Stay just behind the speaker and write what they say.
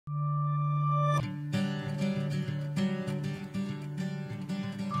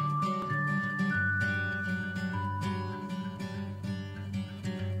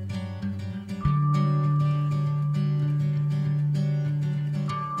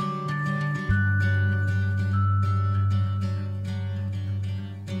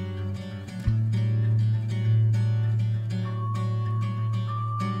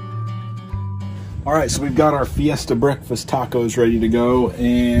All right, so we've got our Fiesta Breakfast Tacos ready to go,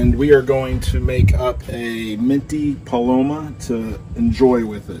 and we are going to make up a Minty Paloma to enjoy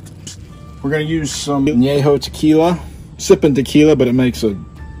with it. We're going to use some añejo tequila, sipping tequila, but it makes a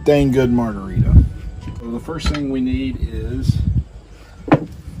dang good margarita. So the first thing we need is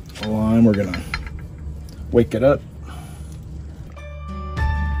a lime. We're going to wake it up.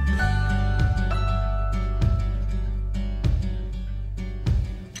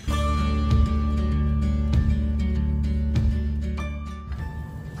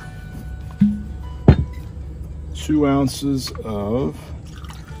 Two ounces of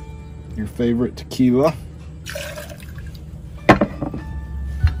your favorite tequila.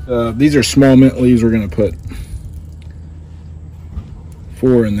 These are small mint leaves. We're going to put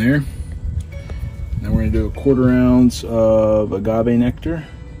 4 in there. Now we're going to do a 1/4 ounce of agave nectar.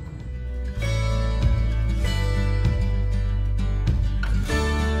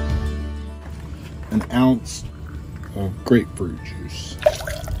 An ounce of grapefruit juice.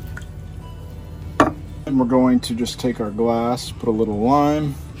 And we're going to just take our glass, put a little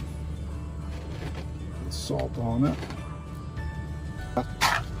lime, put salt on it,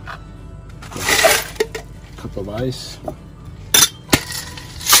 cup of ice,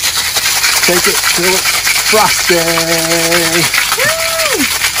 take it, fill it, frosty!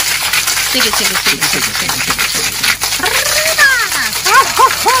 Shake it, shake it, shake it, shake it, shake it, shake it.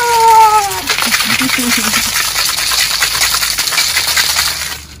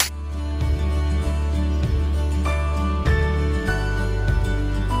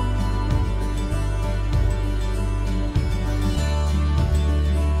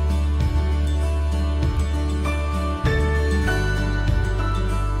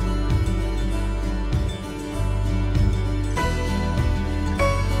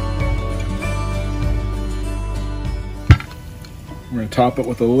 We're going to top it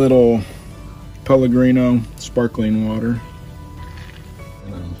with a little Pellegrino sparkling water.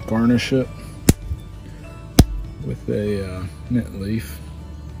 And then garnish it with a mint leaf.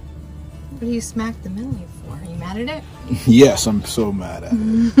 What do you smack the mint leaf for? Are you mad at it? Yes, I'm so mad at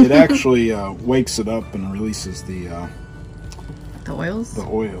it. It actually wakes it up and releases the oils? The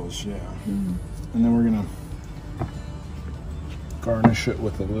oils, yeah. And then we're going to garnish it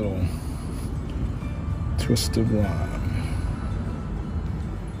with a little twist of lime.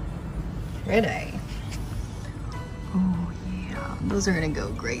 Pretty. Oh yeah, those are gonna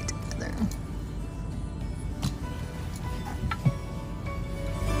go great together.